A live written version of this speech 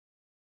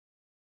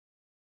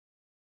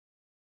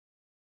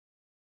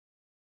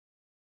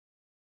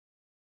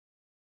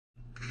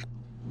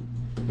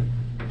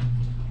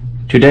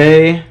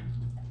Today,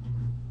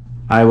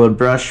 I will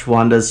brush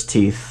Wanda's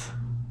teeth.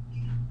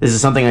 This is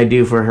something I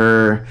do for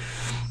her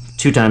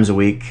 2 times a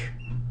week.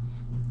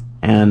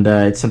 And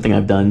it's something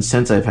I've done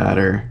since I've had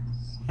her.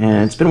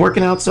 And it's been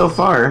working out so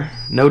far.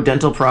 No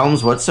dental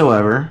problems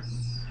whatsoever.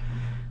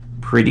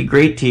 Pretty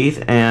great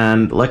teeth,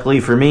 and luckily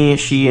for me,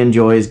 she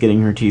enjoys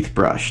getting her teeth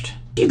brushed.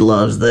 She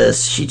loves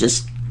this.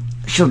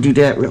 She'll do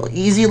that real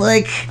easy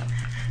like.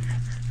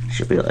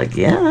 She'll be like,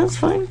 yeah, that's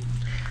fine.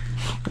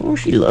 Oh,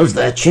 she loves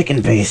that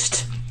chicken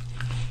paste.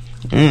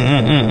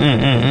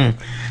 And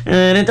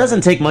it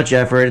doesn't take much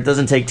effort. It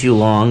doesn't take too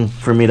long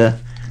for me to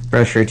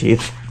brush her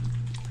teeth.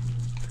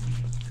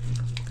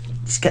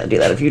 Just gotta do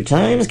that a few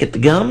times. Get the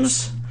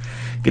gums.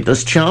 Get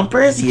those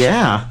chompers.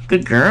 Yeah,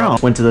 good girl.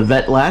 Went to the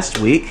vet last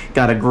week.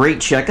 Got a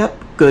great checkup.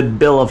 Good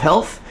bill of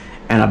health.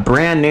 And a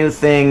brand new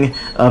thing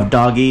of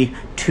Doggy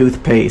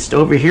toothpaste.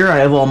 Over here I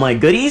have all my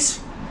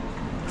goodies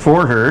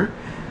for her.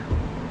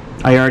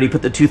 I already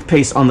put the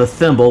toothpaste on the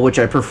thimble, which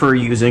I prefer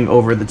using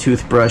over the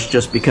toothbrush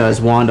just because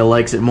Wanda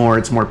likes it more.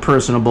 It's more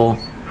personable.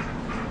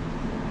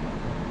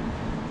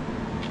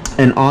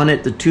 And on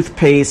it, the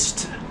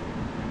toothpaste,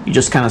 you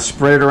just kind of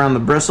spread it around the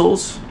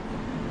bristles,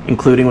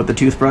 including with the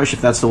toothbrush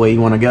if that's the way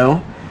you want to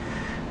go.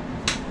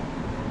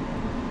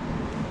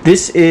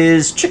 This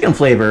is chicken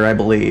flavor, I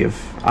believe.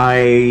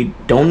 I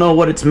don't know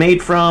what it's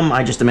made from.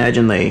 I just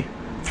imagine they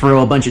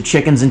throw a bunch of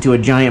chickens into a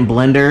giant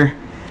blender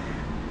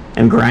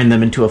and grind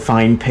them into a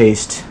fine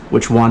paste,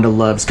 which Wanda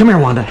loves. Come here,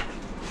 Wanda.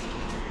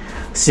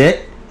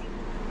 Sit.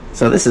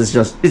 So this is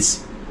just,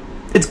 it's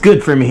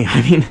good for me.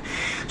 I mean,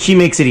 she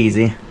makes it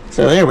easy.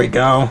 So there we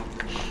go.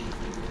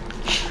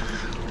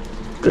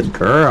 Good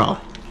girl.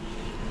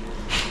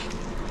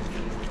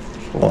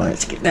 Boy,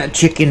 let's get that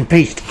chicken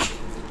paste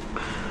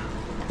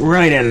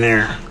right in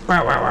there.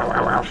 Wow, wow, wow,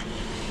 wow, wow.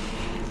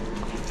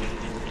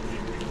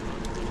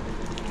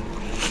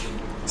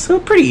 So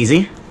pretty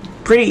easy.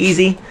 Pretty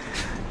easy.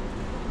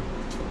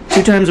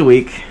 2 times a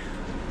week.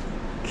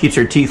 Keeps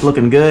her teeth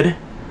looking good.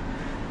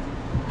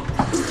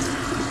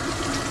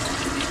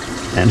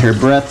 And her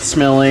breath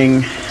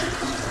smelling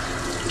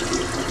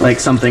like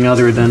something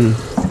other than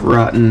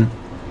rotten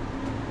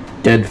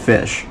dead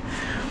fish.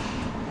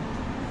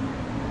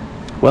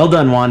 Well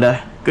done,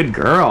 Wanda. Good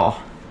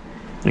girl.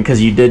 And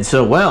because you did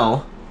so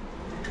well,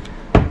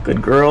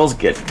 good girls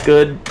get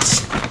good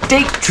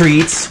steak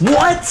treats.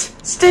 What?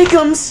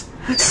 Steakums?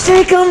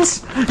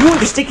 Steakums? You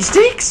want your sticky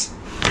steaks?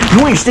 You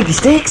want your sticky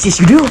steaks? Yes,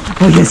 you do.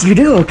 Oh, yes, you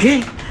do.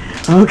 Okay.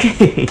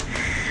 Okay.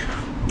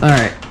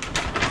 Alright.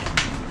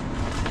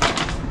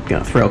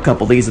 Gonna throw a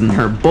couple of these in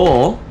her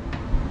bowl.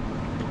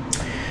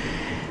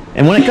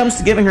 And when it comes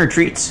to giving her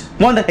treats,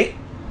 Wanda, hey,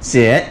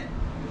 sit.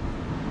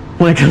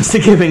 When it comes to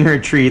giving her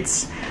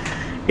treats,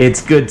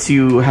 it's good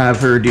to have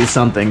her do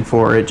something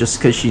for it just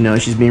because she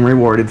knows she's being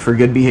rewarded for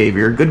good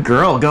behavior. Good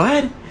girl. Go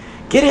ahead.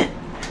 Get it.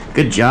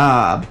 Good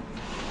job.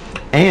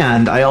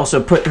 And I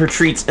also put her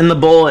treats in the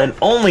bowl and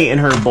only in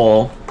her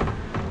bowl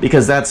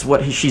because that's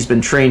what she's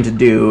been trained to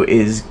do,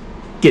 is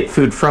get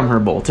food from her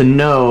bowl, to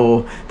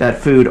know that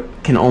food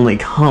can only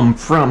come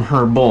from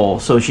her bowl,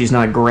 so she's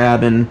not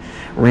grabbing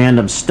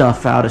random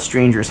stuff out of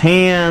strangers'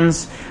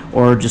 hands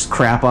or just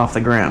crap off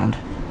the ground.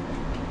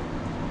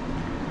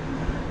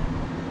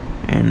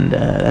 And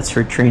that's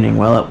her training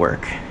well at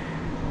work.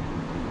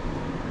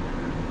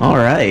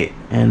 Alright,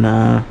 and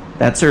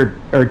that's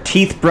her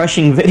teeth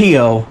brushing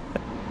video.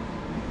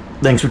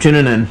 Thanks for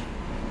tuning in.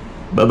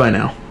 Bye-bye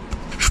now.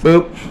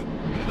 Boop.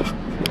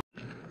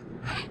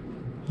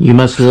 You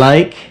must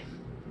like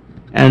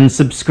and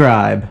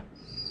subscribe.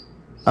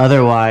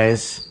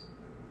 Otherwise,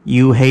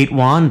 you hate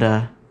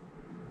Wanda.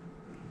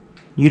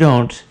 You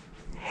don't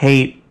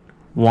hate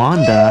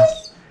Wanda,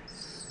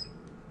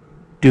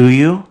 do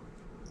you?